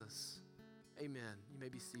Amen. You may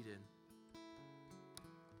be seated.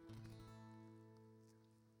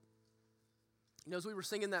 You know, as we were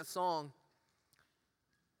singing that song,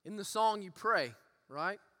 in the song you pray,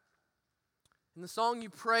 right? In the song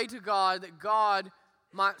you pray to God that God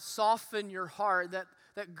might soften your heart, that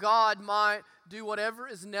God might do whatever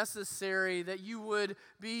is necessary, that you would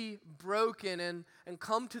be broken and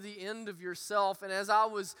come to the end of yourself. And as I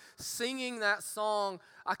was singing that song,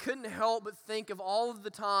 I couldn't help but think of all of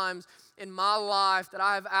the times in my life that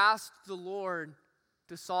I have asked the Lord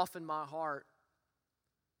to soften my heart.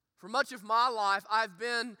 For much of my life, I've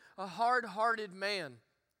been a hard-hearted man,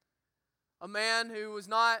 a man who was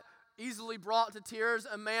not easily brought to tears,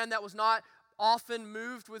 a man that was not often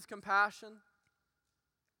moved with compassion.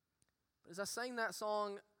 But as I sang that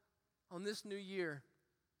song on this new year,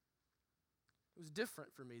 it was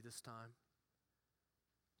different for me this time.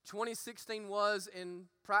 2016 was, in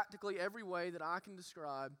practically every way that I can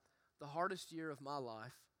describe, the hardest year of my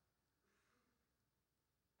life.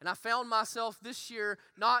 And I found myself this year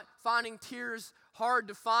not finding tears hard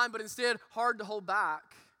to find, but instead hard to hold back.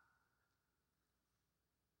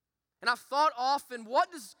 And I've thought often,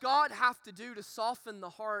 what does God have to do to soften the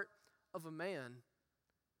heart of a man?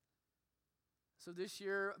 So this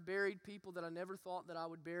year, buried people that I never thought that I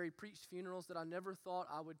would bury, preached funerals that I never thought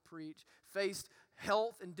I would preach, faced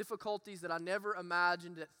health and difficulties that I never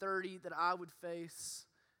imagined at 30 that I would face.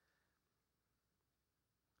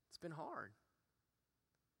 It's been hard.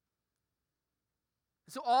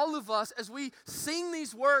 So all of us, as we sing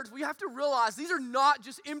these words, we have to realize these are not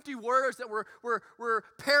just empty words that we're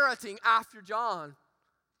parroting after John.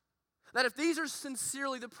 That if these are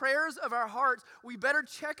sincerely the prayers of our hearts, we better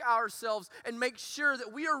check ourselves and make sure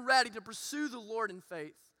that we are ready to pursue the Lord in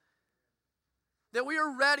faith. That we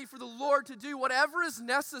are ready for the Lord to do whatever is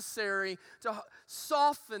necessary to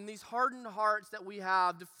soften these hardened hearts that we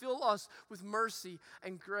have, to fill us with mercy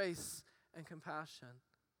and grace and compassion.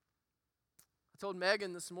 I told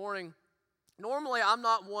Megan this morning, normally I'm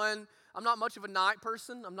not much of a night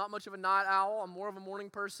person. I'm not much of a night owl. I'm more of a morning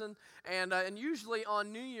person. And usually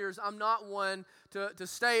on New Year's, I'm not one to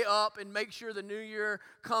stay up and make sure the New Year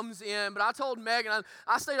comes in. But I told Megan,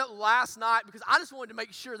 I stayed up last night because I just wanted to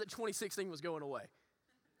make sure that 2016 was going away.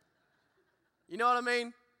 You know what I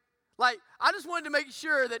mean? Like, I just wanted to make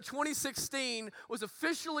sure that 2016 was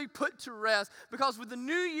officially put to rest, because with the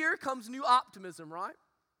new year comes new optimism, right?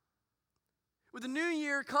 With the new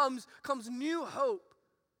year comes new hope.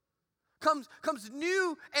 Comes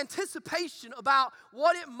new anticipation about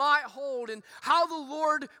what it might hold and how the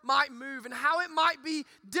Lord might move and how it might be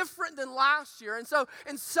different than last year. And so,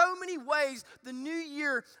 in so many ways, the new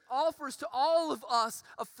year offers to all of us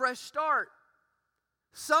a fresh start.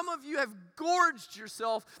 Some of you have gorged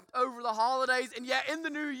yourself over the holidays, and yet in the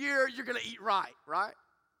new year, you're going to eat right?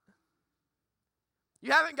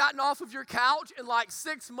 You haven't gotten off of your couch in like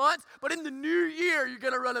 6 months, but in the new year, you're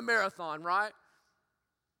going to run a marathon, right?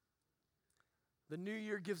 The new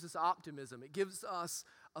year gives us optimism. It gives us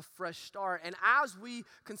a fresh start. And as we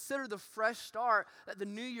consider the fresh start that the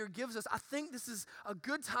new year gives us, I think this is a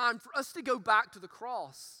good time for us to go back to the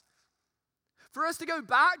cross. For us to go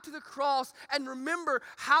back to the cross and remember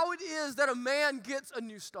how it is that a man gets a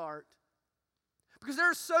new start. Because there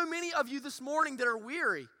are so many of you this morning that are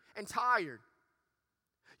weary and tired.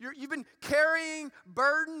 You've been carrying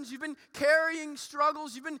burdens, you've been carrying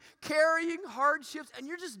struggles, you've been carrying hardships, and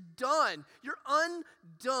you're just done. You're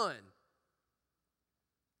undone.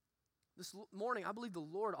 This morning, I believe the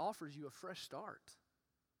Lord offers you a fresh start.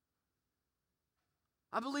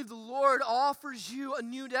 I believe the Lord offers you a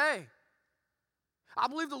new day. I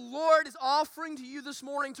believe the Lord is offering to you this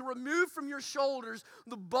morning to remove from your shoulders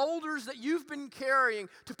the boulders that you've been carrying,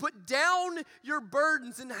 to put down your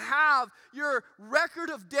burdens and have your record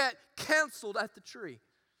of debt canceled at the tree.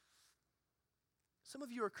 Some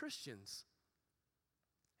of you are Christians,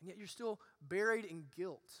 and yet you're still buried in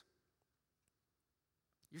guilt.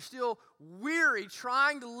 You're still weary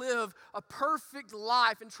trying to live a perfect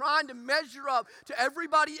life and trying to measure up to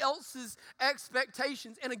everybody else's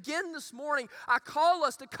expectations. And again this morning, I call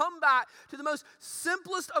us to come back to the most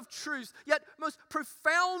simplest of truths, yet most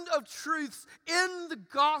profound of truths in the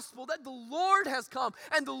gospel, that the Lord has come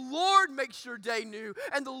and the Lord makes your day new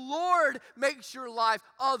and the Lord makes your life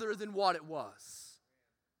other than what it was.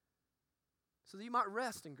 So that you might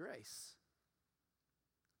rest in grace.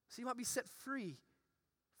 So you might be set free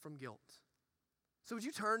from guilt. So would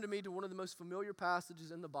you turn to me to one of the most familiar passages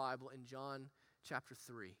in the Bible in John chapter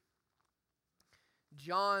 3.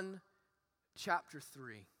 John chapter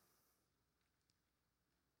 3.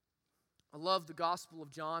 I love the Gospel of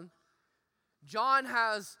John. John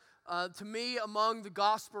has to me, among the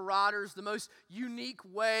gospel writers, the most unique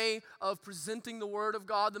way of presenting the Word of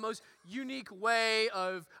God, the most unique way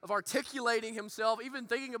of articulating himself. Even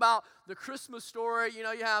thinking about the Christmas story, you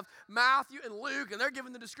have Matthew and Luke, and they're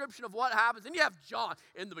giving the description of what happens. And you have John.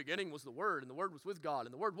 In the beginning was the Word, and the Word was with God,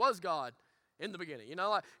 and the Word was God in the beginning.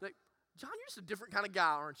 Like John, you're just a different kind of guy,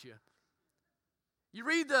 aren't you? You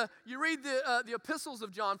read the epistles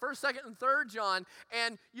of John, 1st, 2nd, and 3rd John,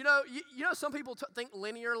 and you know some people think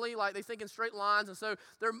linearly, like they think in straight lines, and so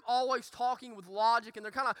they're always talking with logic, and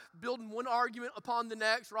they're kind of building one argument upon the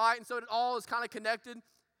next, right? And so it all is kind of connected.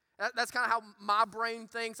 That's kind of how my brain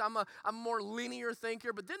thinks. I'm a more linear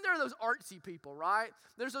thinker. But then there are those artsy people, right?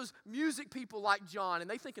 There's those music people like John, and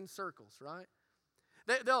they think in circles, right?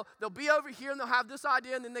 They'll be over here and they'll have this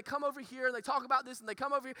idea, and then they come over here and they talk about this, and they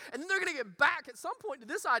come over here, and then they're going to get back at some point to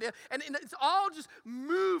this idea, and it's all just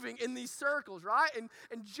moving in these circles, right? And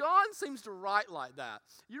John seems to write like that.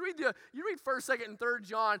 You read 1st, 2nd, and 3rd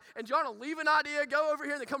John, and John will leave an idea, go over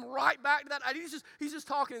here, and they come right back to that idea. He's just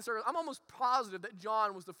talking in circles. I'm almost positive that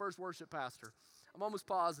John was the first worship pastor. I'm almost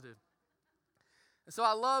positive. And so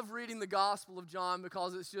I love reading the Gospel of John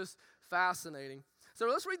because it's just fascinating. So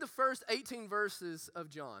let's read the first 18 verses of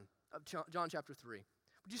John chapter 3.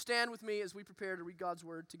 Would you stand with me as we prepare to read God's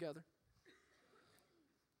word together?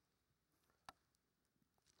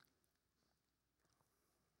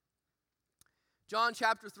 John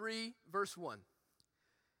chapter 3, verse 1.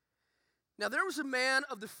 Now there was a man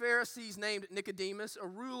of the Pharisees named Nicodemus, a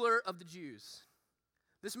ruler of the Jews.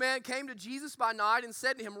 This man came to Jesus by night and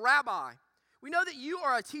said to him, "Rabbi, we know that you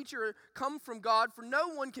are a teacher come from God, for no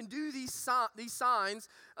one can do these signs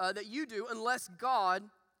that you do unless God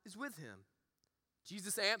is with him."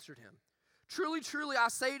 Jesus answered him, "Truly, truly, I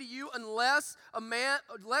say to you, unless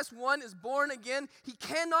one is born again, he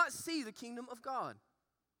cannot see the kingdom of God."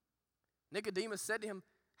 Nicodemus said to him,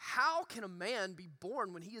 "How can a man be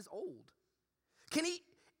born when he is old? Can he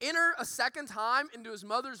enter a second time into his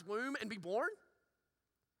mother's womb and be born?"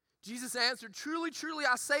 Jesus answered, "Truly, truly,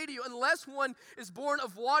 I say to you, unless one is born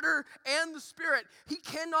of water and the Spirit, he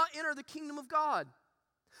cannot enter the kingdom of God.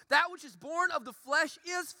 That which is born of the flesh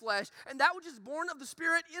is flesh, and that which is born of the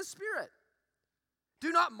Spirit is spirit.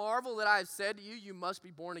 Do not marvel that I have said to you, you must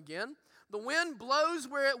be born again. The wind blows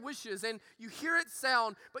where it wishes, and you hear its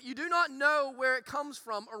sound, but you do not know where it comes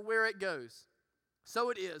from or where it goes.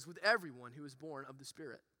 So it is with everyone who is born of the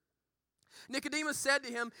Spirit." Nicodemus said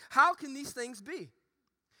to him, "How can these things be?"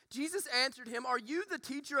 Jesus answered him, "Are you the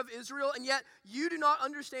teacher of Israel, and yet you do not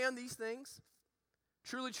understand these things?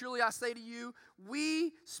 Truly, truly, I say to you,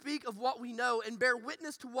 we speak of what we know and bear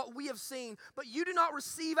witness to what we have seen, but you do not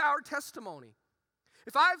receive our testimony.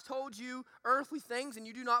 If I have told you earthly things and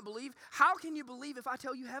you do not believe, how can you believe if I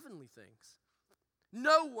tell you heavenly things?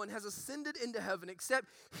 No one has ascended into heaven except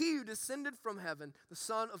he who descended from heaven, the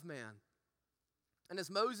Son of Man. And as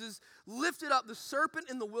Moses lifted up the serpent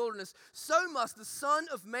in the wilderness, so must the Son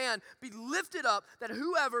of Man be lifted up, that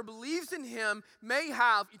whoever believes in him may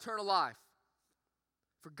have eternal life.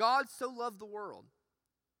 For God so loved the world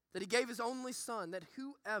that he gave his only Son, that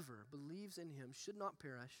whoever believes in him should not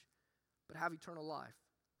perish, but have eternal life.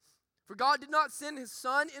 For God did not send his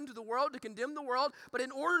Son into the world to condemn the world, but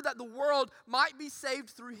in order that the world might be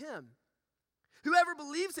saved through him. Whoever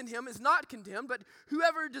believes in him is not condemned, but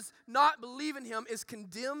whoever does not believe in him is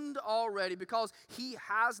condemned already, because he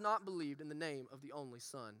has not believed in the name of the only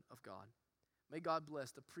Son of God. May God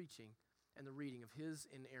bless the preaching and the reading of his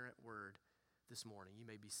inerrant word this morning. You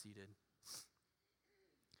may be seated.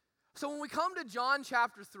 So when we come to John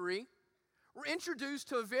chapter 3, we're introduced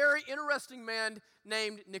to a very interesting man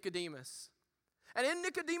named Nicodemus. And in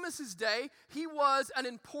Nicodemus' day, he was an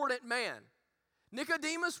important man.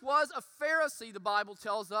 Nicodemus was a Pharisee, the Bible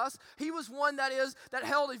tells us. He was one that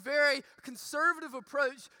held a very conservative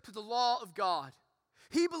approach to the law of God.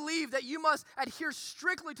 He believed that you must adhere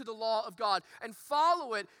strictly to the law of God and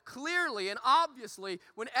follow it clearly and obviously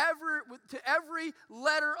to every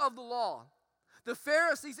letter of the law. The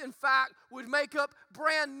Pharisees, in fact, would make up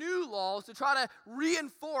brand new laws to try to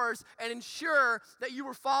reinforce and ensure that you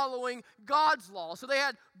were following God's law. So they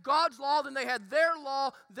had God's law, then they had their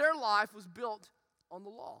law. Their life was built on the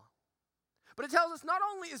law. But it tells us not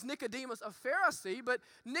only is Nicodemus a Pharisee, but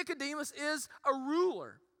Nicodemus is a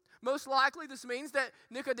ruler. Most likely this means that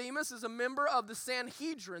Nicodemus is a member of the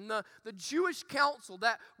Sanhedrin, the Jewish council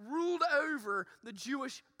that ruled over the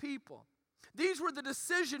Jewish people. These were the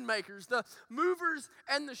decision makers, the movers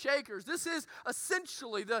and the shakers. This is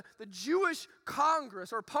essentially the Jewish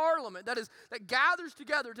Congress or parliament that gathers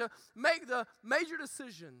together to make the major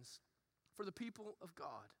decisions for the people of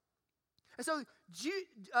God. And so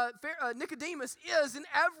Nicodemus is, in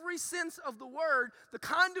every sense of the word, the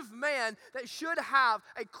kind of man that should have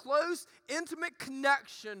a close, intimate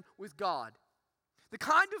connection with God. The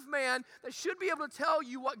kind of man that should be able to tell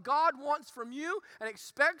you what God wants from you and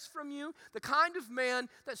expects from you. The kind of man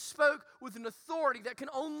that spoke with an authority that can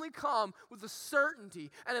only come with a certainty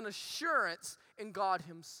and an assurance in God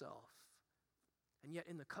himself. And yet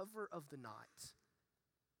in the cover of the night,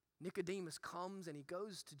 Nicodemus comes and he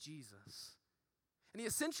goes to Jesus. And he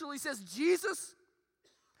essentially says, Jesus,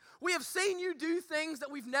 we have seen you do things that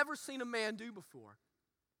we've never seen a man do before.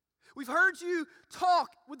 We've heard you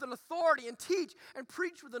talk with an authority and teach and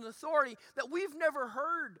preach with an authority that we've never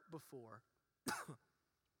heard before.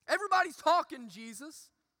 Everybody's talking, Jesus.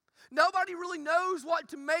 Nobody really knows what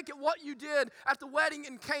to make of what you did at the wedding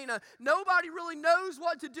in Cana. Nobody really knows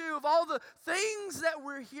what to do of all the things that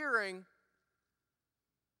we're hearing.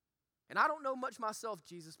 And I don't know much myself,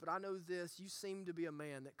 Jesus, but I know this. You seem to be a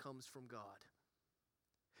man that comes from God.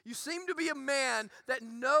 You seem to be a man that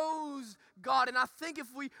knows God. And I think if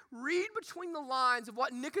we read between the lines of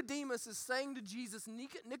what Nicodemus is saying to Jesus,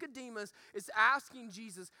 Nicodemus is asking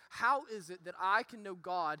Jesus, how is it that I can know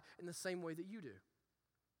God in the same way that you do?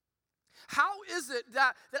 How is it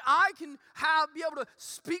that I can be able to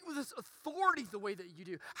speak with this authority the way that you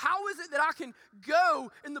do? How is it that I can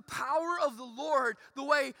go in the power of the Lord the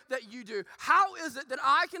way that you do? How is it that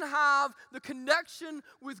I can have the connection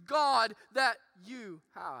with God that you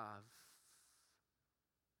have?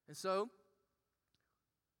 And so,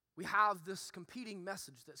 we have this competing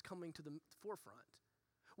message that's coming to the forefront.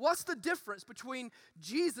 What's the difference between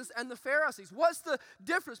Jesus and the Pharisees? What's the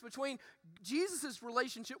difference between Jesus'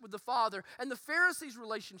 relationship with the Father and the Pharisees'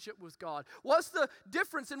 relationship with God? What's the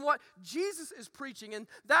difference in what Jesus is preaching and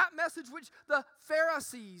that message which the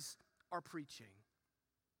Pharisees are preaching?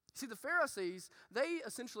 See, the Pharisees, they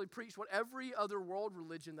essentially preach what every other world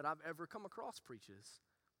religion that I've ever come across preaches.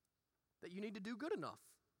 That you need to do good enough.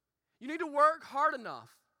 You need to work hard enough.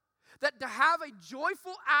 That to have a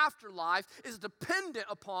joyful afterlife is dependent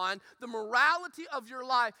upon the morality of your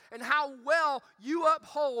life and how well you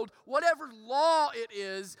uphold whatever law it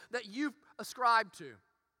is that you ascribe to.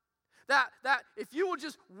 That if you will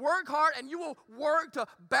just work hard and you will work to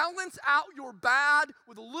balance out your bad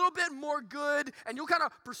with a little bit more good and you'll kind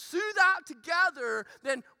of pursue that together,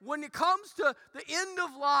 then when it comes to the end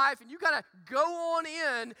of life and you kind of go on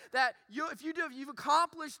in, that if you've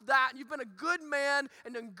accomplished that and you've been a good man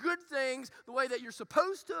and done good things the way that you're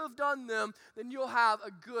supposed to have done them, then you'll have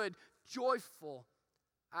a good, joyful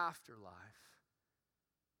afterlife.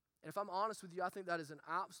 And if I'm honest with you, I think that is an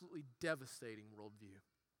absolutely devastating worldview.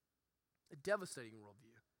 A devastating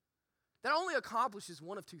worldview that only accomplishes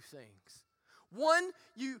one of two things. One,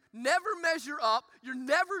 you never measure up, you're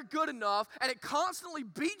never good enough, and it constantly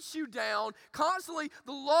beats you down. Constantly,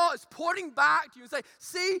 the law is pointing back to you and say,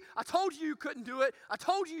 see, I told you couldn't do it. I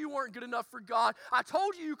told you weren't good enough for God. I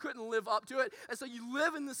told you couldn't live up to it. And so you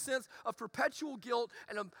live in the sense of perpetual guilt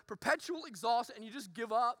and a perpetual exhaustion, and you just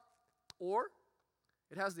give up. Or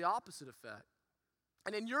it has the opposite effect.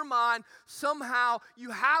 And in your mind, somehow you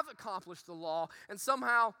have accomplished the law, and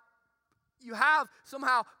somehow you have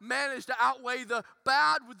managed to outweigh the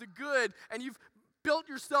bad with the good, and you've built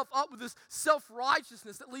yourself up with this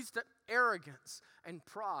self-righteousness that leads to arrogance and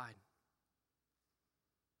pride.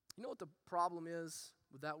 You know what the problem is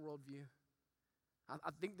with that worldview? I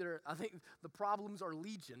think the problems are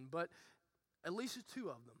legion, but at least there's two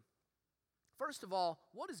of them. First of all,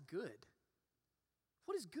 what is good?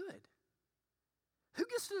 What is good? Who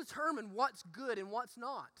gets to determine what's good and what's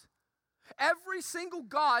not? Every single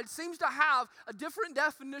God seems to have a different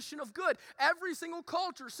definition of good. Every single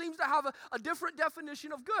culture seems to have a different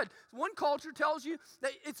definition of good. One culture tells you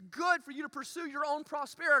that it's good for you to pursue your own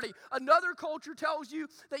prosperity. Another culture tells you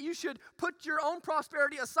that you should put your own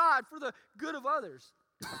prosperity aside for the good of others.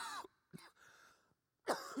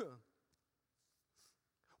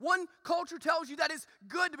 One culture tells you that it's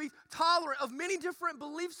good to be tolerant of many different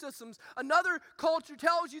belief systems. Another culture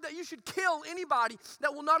tells you that you should kill anybody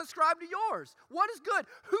that will not ascribe to yours. What is good?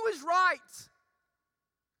 Who is right?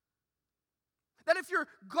 That if your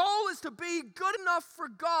goal is to be good enough for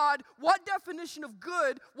God, what definition of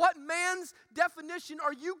good, what man's definition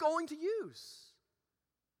are you going to use?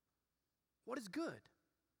 What is good?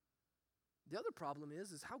 The other problem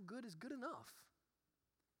is how good is good enough?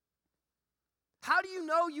 How do you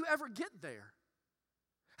know you ever get there?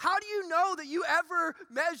 How do you know that you ever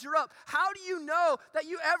measure up? How do you know that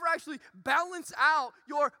you ever actually balance out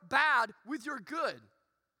your bad with your good?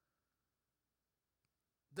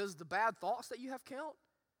 Does the bad thoughts that you have count?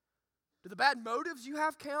 Do the bad motives you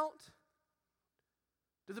have count?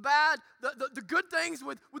 Do the good things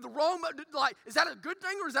with the wrong, like, is that a good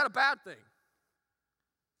thing or is that a bad thing?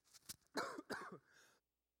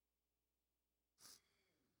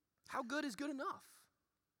 How good is good enough?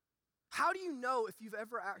 How do you know if you've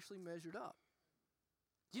ever actually measured up?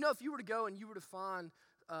 Do you know if you were to go and you were to find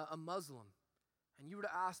a Muslim and you were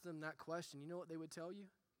to ask them that question, you know what they would tell you?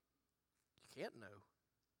 You can't know.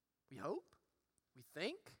 We hope, we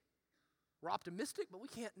think, we're optimistic, but we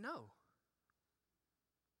can't know.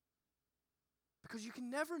 Because you can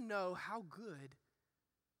never know how good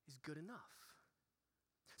is good enough.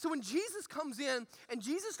 So when Jesus comes in and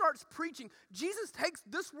Jesus starts preaching, Jesus takes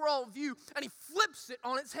this worldview and he flips it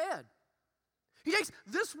on its head. He takes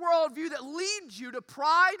this worldview that leads you to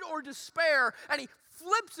pride or despair and he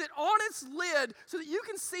flips it on its lid so that you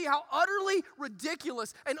can see how utterly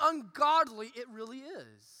ridiculous and ungodly it really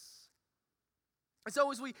is. And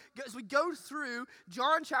so as we go through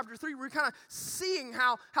John chapter 3, we're kind of seeing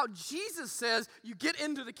how Jesus says you get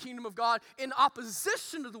into the kingdom of God in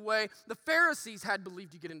opposition to the way the Pharisees had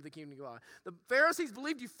believed you get into the kingdom of God. The Pharisees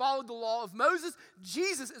believed you followed the law of Moses.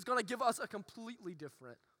 Jesus is going to give us a completely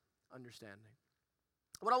different understanding.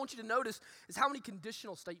 What I want you to notice is how many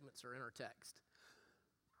conditional statements are in our text.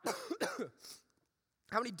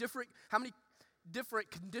 How many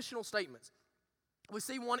different conditional statements? We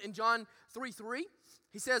see one in John 3:3.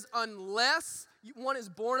 He says, unless one is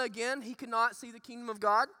born again, he cannot see the kingdom of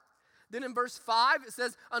God. Then in verse 5, it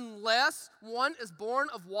says, unless one is born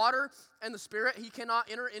of water and the Spirit, he cannot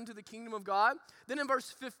enter into the kingdom of God. Then in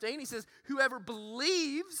verse 15, he says, whoever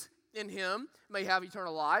believes in him may have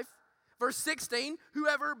eternal life. Verse 16,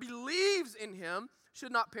 whoever believes in him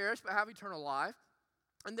should not perish but have eternal life.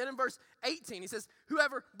 And then in verse 18, he says,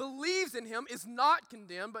 whoever believes in him is not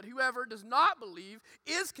condemned, but whoever does not believe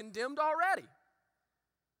is condemned already.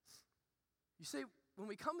 You see, when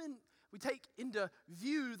we come in, we take into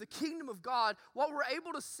view the kingdom of God, what we're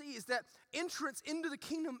able to see is that entrance into the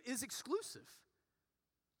kingdom is exclusive.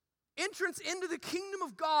 Entrance into the kingdom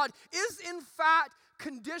of God is in fact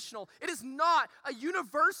conditional. It is not a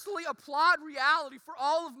universally applied reality for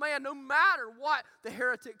all of man, no matter what the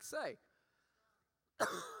heretics say.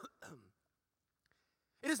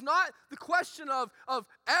 It is not the question of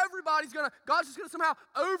God's just going to somehow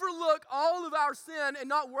overlook all of our sin and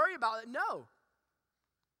not worry about it. No.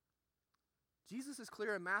 Jesus is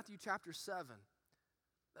clear in Matthew chapter 7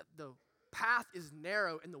 that the path is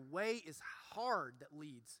narrow and the way is hard that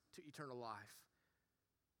leads to eternal life.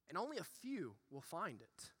 And only a few will find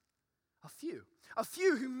it. A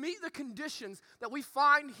few who meet the conditions that we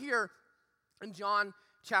find here in John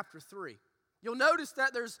chapter 3. You'll notice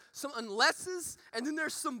that there's some unlesses and then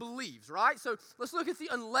there's some believes, right? So let's look at the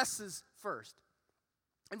unlesses first.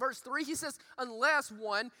 In verse 3, he says, unless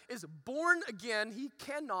one is born again, he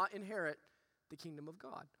cannot inherit the kingdom of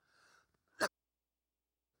God.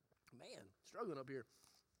 Man, struggling up here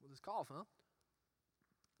with this cough, huh?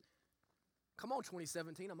 Come on,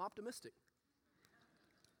 2017, I'm optimistic.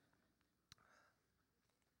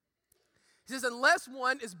 He says, unless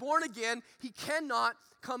one is born again, he cannot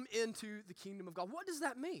come into the kingdom of God. What does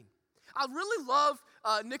that mean? I really love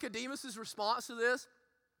Nicodemus' response to this.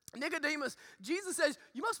 Nicodemus, Jesus says,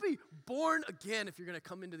 you must be born again if you're going to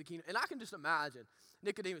come into the kingdom. And I can just imagine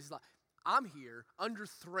Nicodemus is like, I'm here under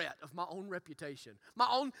threat of my own reputation, my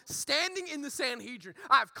own standing in the Sanhedrin.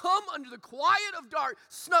 I've come under the quiet of dark,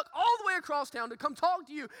 snuck all the way across town to come talk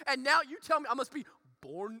to you, and now you tell me I must be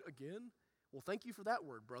born again? Well, thank you for that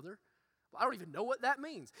word, brother. I don't even know what that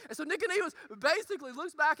means. And so Nicodemus basically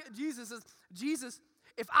looks back at Jesus and says, Jesus,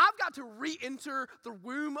 if I've got to re-enter the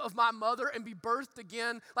womb of my mother and be birthed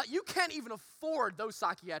again, like you can't even afford those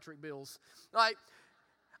psychiatric bills. Like,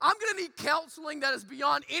 I'm going to need counseling that is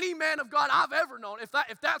beyond any man of God I've ever known, if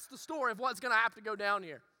that's the story of what's going to have to go down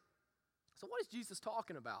here. So what is Jesus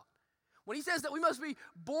talking about? When he says that we must be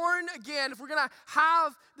born again, if we're going to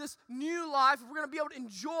have this new life, if we're going to be able to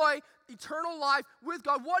enjoy eternal life with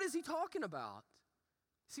God, what is he talking about?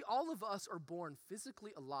 See, all of us are born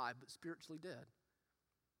physically alive but spiritually dead.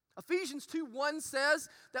 Ephesians 2:1 says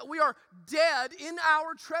that we are dead in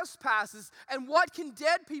our trespasses. And what can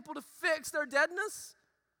dead people to fix their deadness?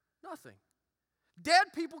 Nothing. Dead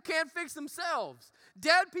people can't fix themselves.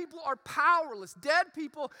 Dead people are powerless. Dead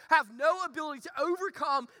people have no ability to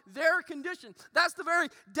overcome their condition. That's the very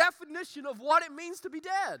definition of what it means to be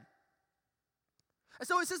dead. And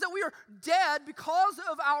so it says that we are dead because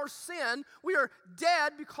of our sin. We are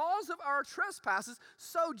dead because of our trespasses.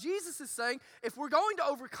 So Jesus is saying, if we're going to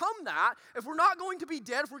overcome that, if we're not going to be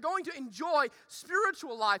dead, if we're going to enjoy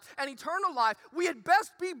spiritual life and eternal life, we had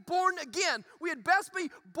best be born again. We had best be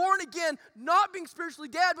born again, not being spiritually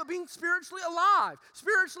dead, but being spiritually alive,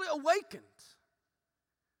 spiritually awakened.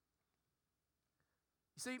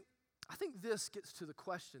 You see, I think this gets to the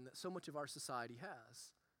question that so much of our society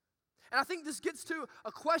has. And I think this gets to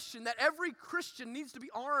a question that every Christian needs to be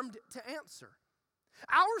armed to answer.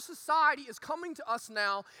 Our society is coming to us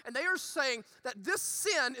now, and they are saying that this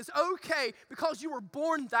sin is okay because you were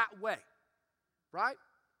born that way, right?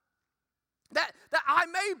 That I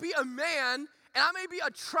may be a man, and I may be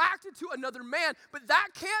attracted to another man, but that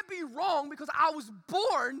can't be wrong because I was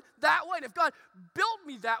born that way. And if God built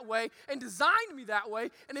me that way, and designed me that way,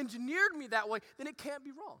 and engineered me that way, then it can't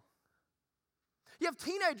be wrong. You have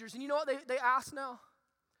teenagers, and you know what they ask now?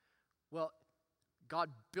 Well,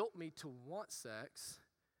 God built me to want sex.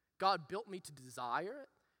 God built me to desire it.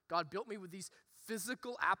 God built me with these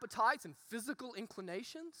physical appetites and physical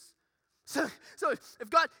inclinations. So if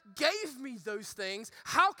God gave me those things,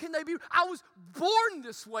 how can they be? I was born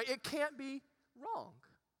this way. It can't be wrong.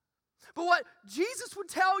 But what Jesus would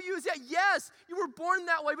tell you is that, yes, you were born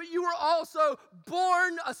that way, but you were also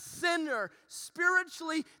born a sinner,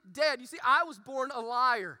 spiritually dead. You see, I was born a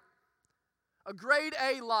liar, a grade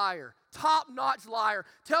A liar, top-notch liar,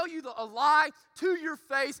 tell you a lie to your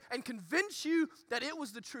face and convince you that it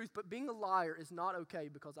was the truth. But being a liar is not okay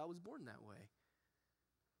because I was born that way.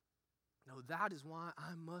 No, that is why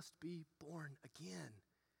I must be born again.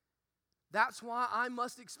 That's why I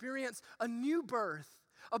must experience a new birth.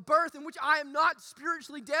 A birth in which I am not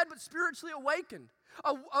spiritually dead, but spiritually awakened.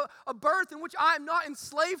 A birth in which I am not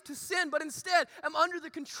enslaved to sin, but instead am under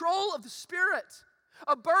the control of the Spirit.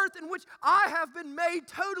 A birth in which I have been made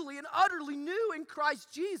totally and utterly new in Christ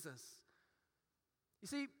Jesus. You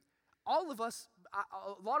see, all of us,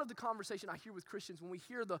 a lot of the conversation I hear with Christians, when we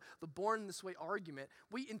hear the born this way argument,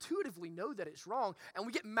 we intuitively know that it's wrong, and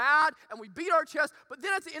we get mad, and we beat our chest, but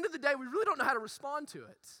then at the end of the day, we really don't know how to respond to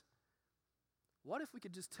it. What if we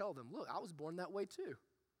could just tell them, look, I was born that way too.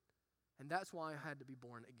 And that's why I had to be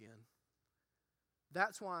born again.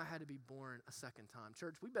 That's why I had to be born a second time.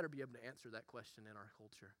 Church, we better be able to answer that question in our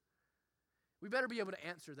culture. We better be able to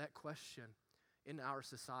answer that question in our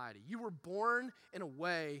society. You were born in a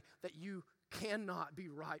way that you cannot be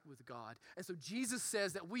right with God. And so Jesus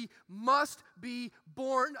says that we must be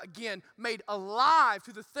born again, made alive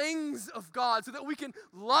to the things of God so that we can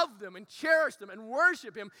love them and cherish them and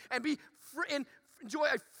worship Him and enjoy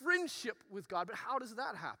a friendship with God. But how does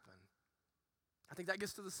that happen? I think that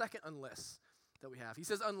gets to the second unless that we have. He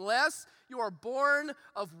says, unless you are born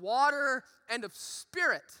of water and of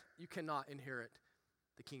spirit, you cannot inherit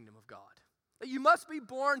the kingdom of God. That you must be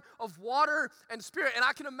born of water and spirit. And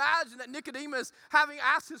I can imagine that Nicodemus, having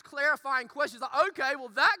asked his clarifying questions, like, okay,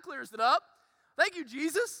 well, that clears it up. Thank you,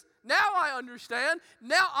 Jesus. Now I understand.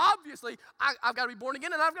 Now, obviously, I've got to be born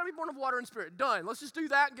again, and I've got to be born of water and spirit. Done. Let's just do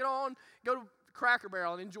that and go to Cracker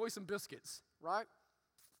Barrel and enjoy some biscuits, right?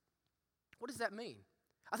 What does that mean?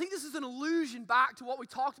 I think this is an allusion back to what we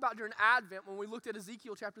talked about during Advent when we looked at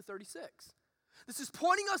Ezekiel chapter 36. This is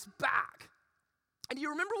pointing us back. And do you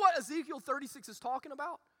remember what Ezekiel 36 is talking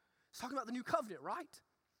about? It's talking about the new covenant, right?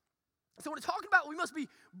 So when it's talking about we must be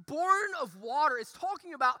born of water, it's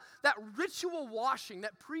talking about that ritual washing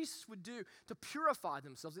that priests would do to purify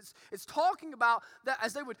themselves. It's talking about that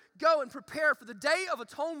as they would go and prepare for the Day of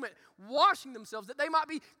Atonement, washing themselves, that they might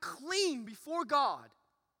be clean before God.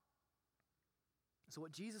 So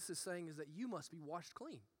what Jesus is saying is that you must be washed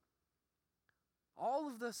clean. All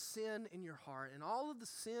of the sin in your heart and all of the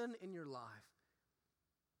sin in your life,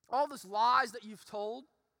 all those lies that you've told,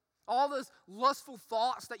 all those lustful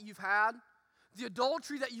thoughts that you've had, the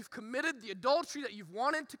adultery that you've committed, the adultery that you've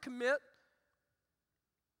wanted to commit,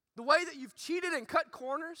 the way that you've cheated and cut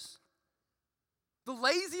corners, the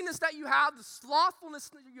laziness that you have, the slothfulness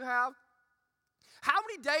that you have. How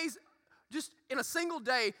many days, just in a single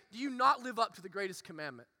day, do you not live up to the greatest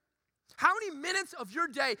commandment? How many minutes of your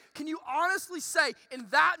day can you honestly say, in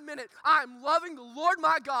that minute, I'm loving the Lord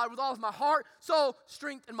my God with all of my heart, soul,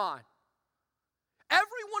 strength, and mind?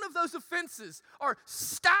 Every one of those offenses are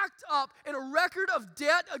stacked up in a record of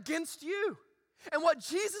debt against you. And what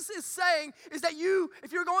Jesus is saying is that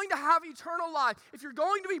if you're going to have eternal life, if you're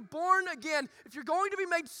going to be born again, if you're going to be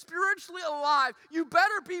made spiritually alive, you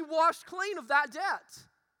better be washed clean of that debt.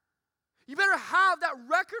 You better have that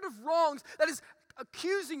record of wrongs that is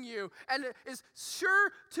accusing you and is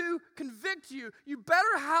sure to convict you. You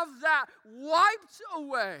better have that wiped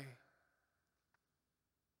away.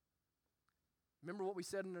 Remember what we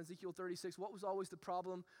said in Ezekiel 36? What was always the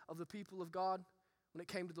problem of the people of God when it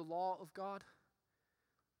came to the law of God?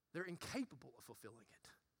 They're incapable of fulfilling it.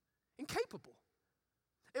 Incapable.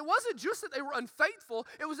 It wasn't just that they were unfaithful,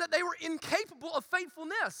 it was that they were incapable of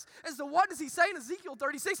faithfulness. And so what does he say in Ezekiel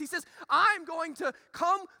 36? He says, I'm going to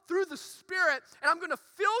come through the Spirit, and I'm going to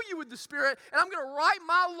fill you with the Spirit, and I'm going to write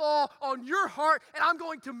my law on your heart, and I'm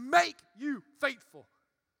going to make you faithful.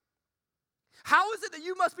 How is it that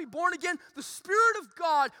you must be born again? The Spirit of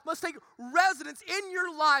God must take residence in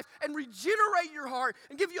your life and regenerate your heart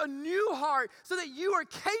and give you a new heart so that you are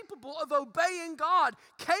capable of obeying God,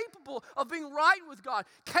 capable of being right with God,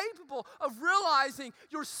 capable of realizing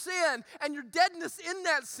your sin and your deadness in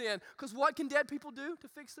that sin. Because what can dead people do to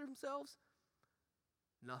fix themselves?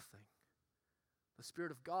 Nothing. The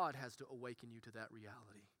Spirit of God has to awaken you to that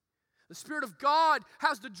reality. The Spirit of God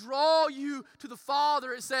has to draw you to the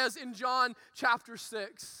Father, it says in John chapter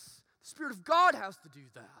 6. The Spirit of God has to do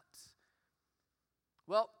that.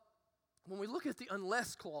 Well, when we look at the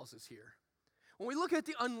unless clauses here, when we look at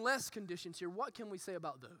the unless conditions here, what can we say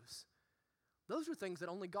about those? Those are things that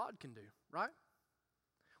only God can do, right?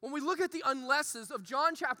 When we look at the unlesses of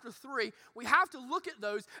John chapter 3, we have to look at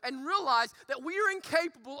those and realize that we are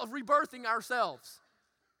incapable of rebirthing ourselves.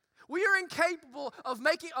 We are incapable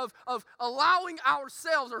of allowing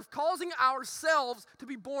ourselves or causing ourselves to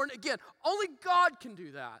be born again. Only God can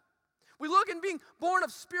do that. We look at being born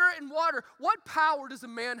of spirit and water. What power does a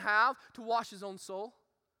man have to wash his own soul?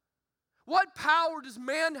 What power does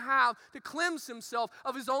man have to cleanse himself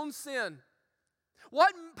of his own sin?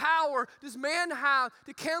 What power does man have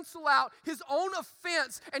to cancel out his own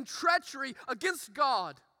offense and treachery against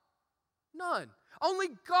God? None. Only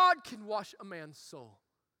God can wash a man's soul.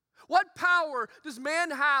 What power does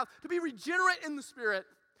man have to be regenerate in the Spirit?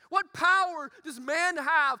 What power does man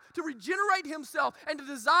have to regenerate himself and to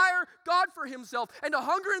desire God for himself and to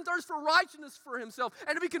hunger and thirst for righteousness for himself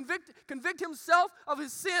and to be convict himself of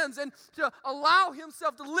his sins and to allow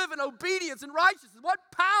himself to live in obedience and righteousness? What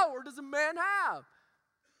power does a man have?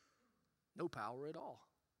 No power at all.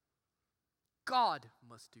 God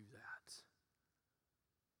must do that.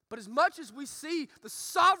 But as much as we see the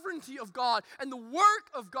sovereignty of God and the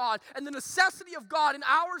work of God and the necessity of God in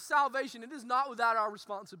our salvation, it is not without our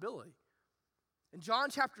responsibility. In John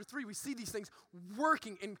chapter 3, we see these things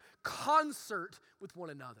working in concert with one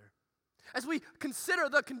another. As we consider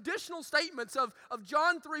the conditional statements of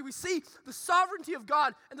John 3, we see the sovereignty of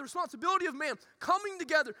God and the responsibility of man coming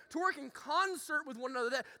together to work in concert with one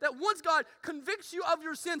another. That once God convicts you of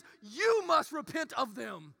your sins, you must repent of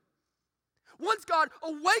them. Once God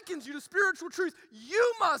awakens you to spiritual truth,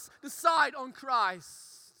 you must decide on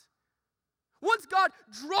Christ. Once God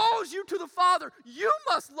draws you to the Father, you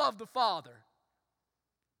must love the Father.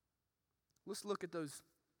 Let's look at those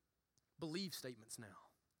believe statements now.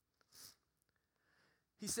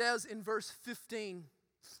 He says in verse 15,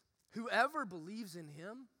 whoever believes in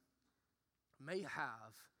him may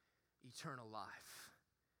have eternal life.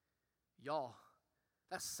 Y'all,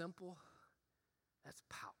 that's simple. That's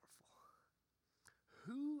powerful.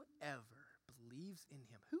 Whoever believes in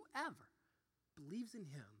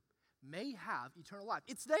him may have eternal life.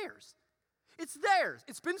 It's theirs. It's theirs.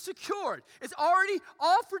 It's been secured. It's already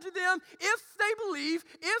offered to them. If they believe,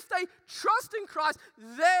 if they trust in Christ,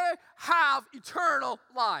 they have eternal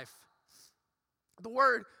life. The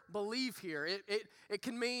word believe here, it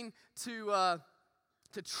can mean to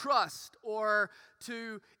trust or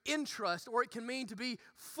to entrust, or it can mean to be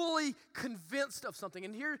fully convinced of something.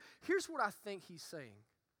 And here's what I think he's saying.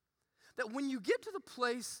 That when you get to the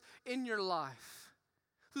place in your life,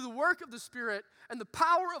 through the work of the Spirit and the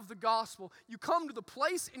power of the gospel, you come to the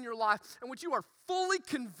place in your life in which you are fully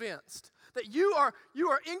convinced that you are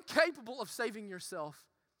incapable of saving yourself.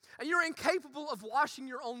 And you're incapable of washing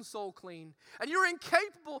your own soul clean. And you're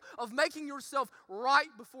incapable of making yourself right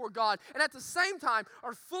before God. And at the same time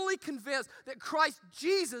are fully convinced that Christ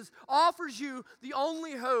Jesus offers you the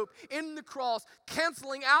only hope in the cross,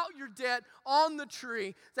 canceling out your debt on the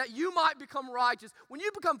tree, that you might become righteous. When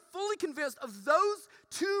you become fully convinced of those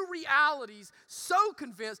two realities, so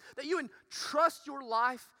convinced that you entrust your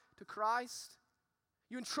life to Christ,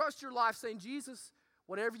 you entrust your life saying, Jesus,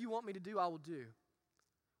 whatever you want me to do, I will do.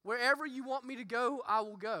 Wherever you want me to go, I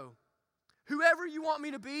will go. Whoever you want me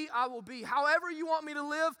to be, I will be. However you want me to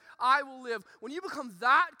live, I will live. When you become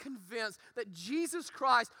that convinced that Jesus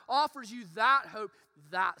Christ offers you that hope,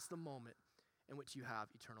 that's the moment in which you have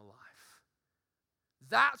eternal life.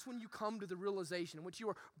 That's when you come to the realization in which you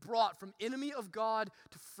are brought from enemy of God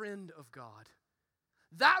to friend of God.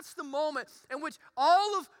 That's the moment in which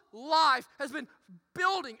all of life has been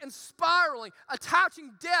building and spiraling,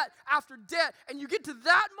 attaching debt after debt. And you get to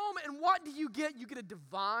that moment, and what do you get? You get a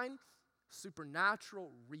divine,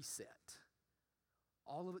 supernatural reset.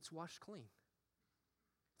 All of it's washed clean.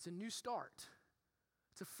 It's a new start.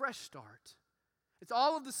 It's a fresh start. It's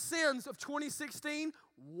all of the sins of 2016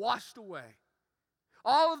 washed away.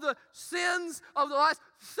 All of the sins of the last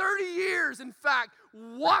 30 years, in fact,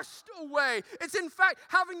 washed away. It's in fact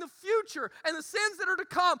having the future and the sins that are to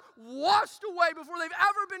come washed away before they've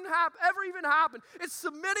ever even happened. It's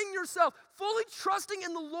submitting yourself, fully trusting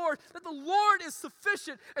in the Lord, that the Lord is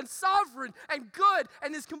sufficient and sovereign and good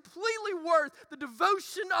and is completely worth the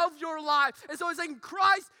devotion of your life. And so it's saying,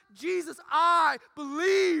 Christ Jesus, I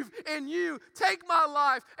believe in you. Take my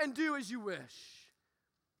life and do as you wish.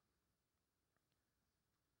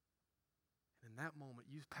 In that moment,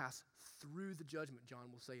 you pass through the judgment, John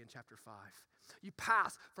will say in chapter 5. You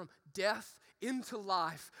pass from death into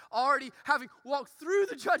life, already having walked through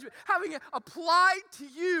the judgment, having applied to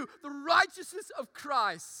you the righteousness of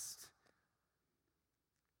Christ.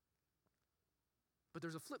 But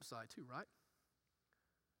there's a flip side too, right?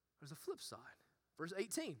 There's a flip side. Verse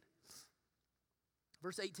 18.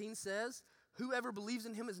 Verse 18 says, whoever believes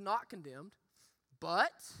in him is not condemned,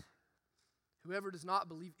 but whoever does not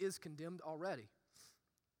believe is condemned already,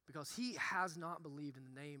 because he has not believed in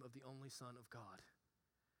the name of the only Son of God.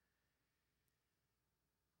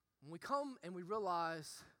 When we come and we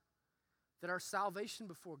realize that our salvation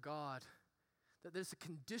before God, that there's a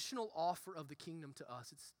conditional offer of the kingdom to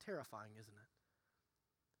us, it's terrifying, isn't it?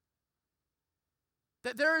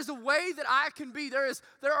 That there is a way that I can be. There is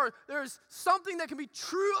something that can be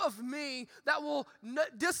true of me that will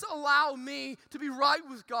disallow me to be right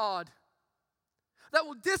with God. That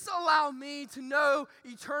will disallow me to know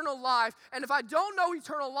eternal life. And if I don't know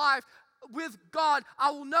eternal life with God, I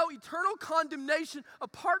will know eternal condemnation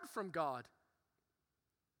apart from God.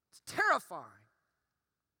 It's terrifying.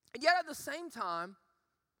 And yet at the same time,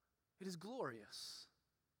 it is glorious.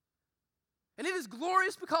 And it is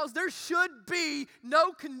glorious because there should be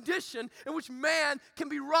no condition in which man can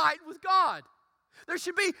be right with God. There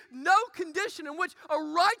should be no condition in which a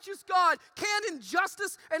righteous God can, in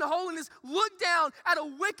justice and holiness, look down at a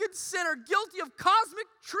wicked sinner guilty of cosmic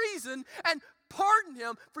treason and pardon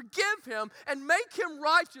him, forgive him, and make him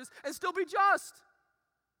righteous and still be just.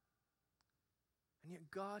 And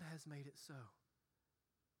yet God has made it so.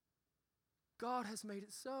 God has made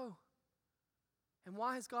it so. And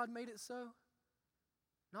why has God made it so?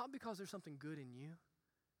 Not because there's something good in you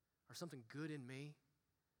or something good in me.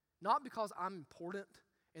 Not because I'm important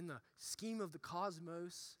in the scheme of the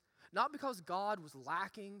cosmos. Not because God was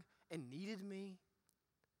lacking and needed me.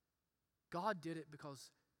 God did it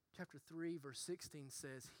because chapter 3, verse 16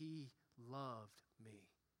 says, He loved me.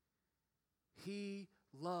 He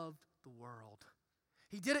loved the world.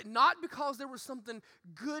 He did it not because there was something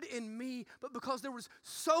good in me, but because there was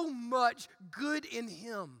so much good in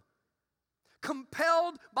Him.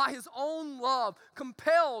 Compelled by His own love,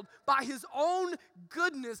 compelled by His own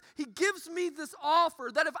goodness, He gives me this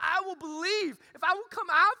offer that if I will believe, if I will come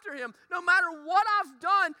after Him, no matter what I've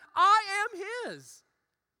done, I am His.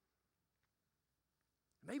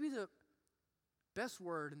 Maybe the best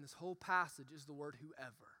word in this whole passage is the word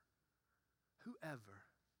whoever. Whoever.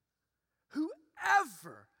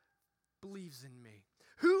 Whoever believes in me.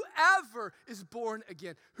 Whoever is born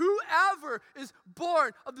again, whoever is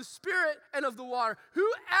born of the Spirit and of the water,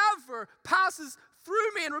 whoever passes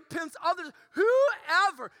through me and repents others,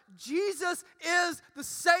 whoever, Jesus is the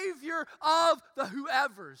Savior of the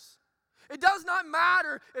whoever's. It does not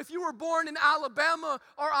matter if you were born in Alabama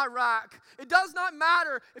or Iraq. It does not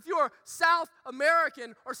matter if you are South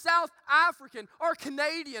American or South African or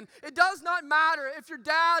Canadian. It does not matter if your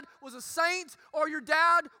dad was a saint or your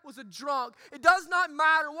dad was a drunk. It does not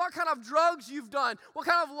matter what kind of drugs you've done, what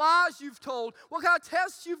kind of lies you've told, what kind of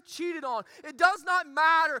tests you've cheated on. It does not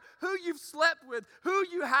matter who you've slept with, who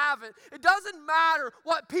you haven't. It doesn't matter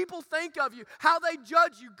what people think of you, how they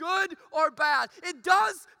judge you, good or bad. It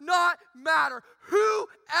does not matter.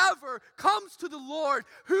 Whoever comes to the Lord,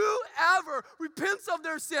 whoever repents of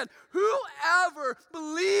their sin, whoever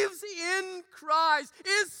believes in Christ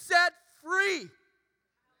is set free.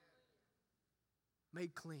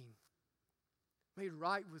 Made clean. Made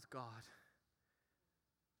right with God.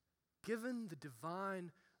 Given the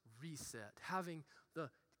divine reset, having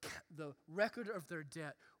the record of their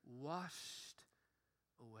debt washed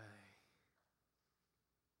away.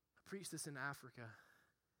 I preached this in Africa.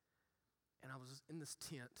 And I was in this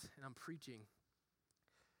tent, and I'm preaching.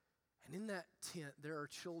 And in that tent, there are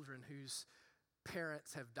children whose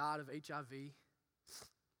parents have died of HIV.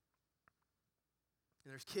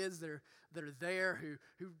 And there's kids that are there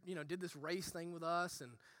who did this race thing with us,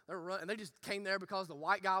 and they just came there because the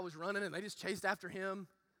white guy was running, and they just chased after him.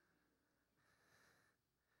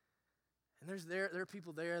 And there are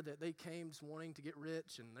people there that they came just wanting to get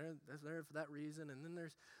rich, and they're there for that reason. And then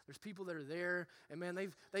there's people that are there, and man,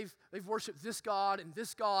 they've worshipped this God and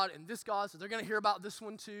this God and this God, so they're going to hear about this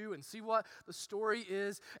one too and see what the story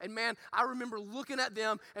is. And man, I remember looking at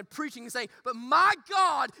them and preaching and saying, but my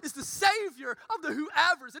God is the Savior of the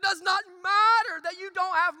whoever's. It does not matter that you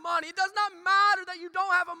don't have money. It does not matter that you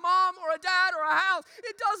don't have a mom or a dad or a house.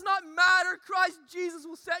 It does not matter. Christ Jesus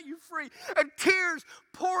will set you free. And tears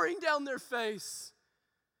pouring down their face.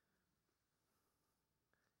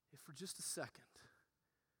 If for just a second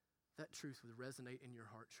that truth would resonate in your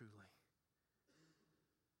heart truly.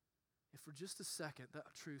 If for just a second that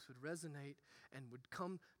truth would resonate and would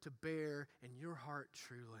come to bear in your heart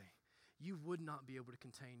truly, you would not be able to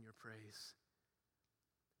contain your praise.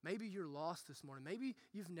 Maybe you're lost this morning. Maybe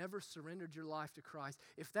you've never surrendered your life to Christ.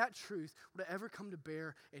 If that truth would ever come to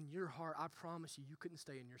bear in your heart, I promise you, you couldn't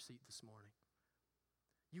stay in your seat this morning.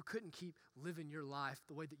 You couldn't keep living your life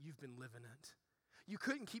the way that you've been living it. You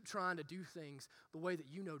couldn't keep trying to do things the way that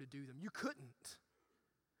you know to do them. You couldn't.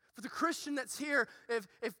 For the Christian that's here, if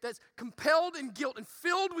that's compelled in guilt and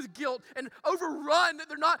filled with guilt and overrun, that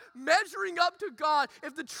they're not measuring up to God,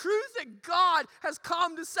 if the truth that God has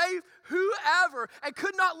come to save whoever and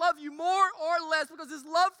could not love you more or less because his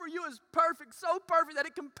love for you is perfect, so perfect that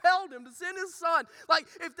it compelled him to send his son, like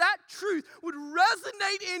if that truth would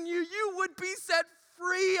resonate in you, you would be set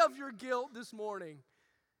free of your guilt this morning.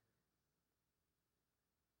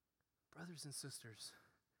 Brothers and sisters,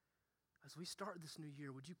 as we start this new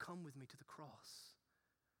year, would you come with me to the cross?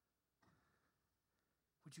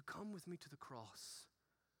 Would you come with me to the cross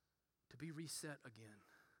to be reset again?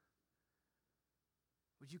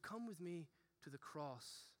 Would you come with me to the cross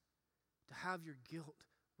to have your guilt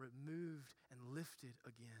removed and lifted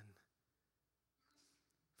again?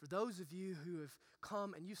 For those of you who have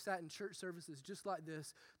come and you've sat in church services just like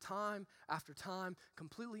this, time after time,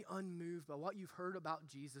 completely unmoved by what you've heard about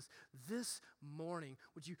Jesus, this morning,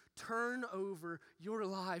 would you turn over your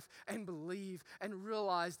life and believe and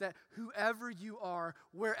realize that whoever you are,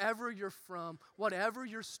 wherever you're from, whatever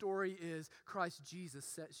your story is, Christ Jesus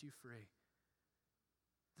sets you free.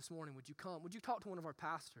 This morning, would you come? Would you talk to one of our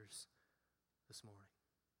pastors this morning?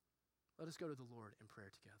 Let us go to the Lord in prayer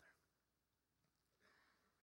together.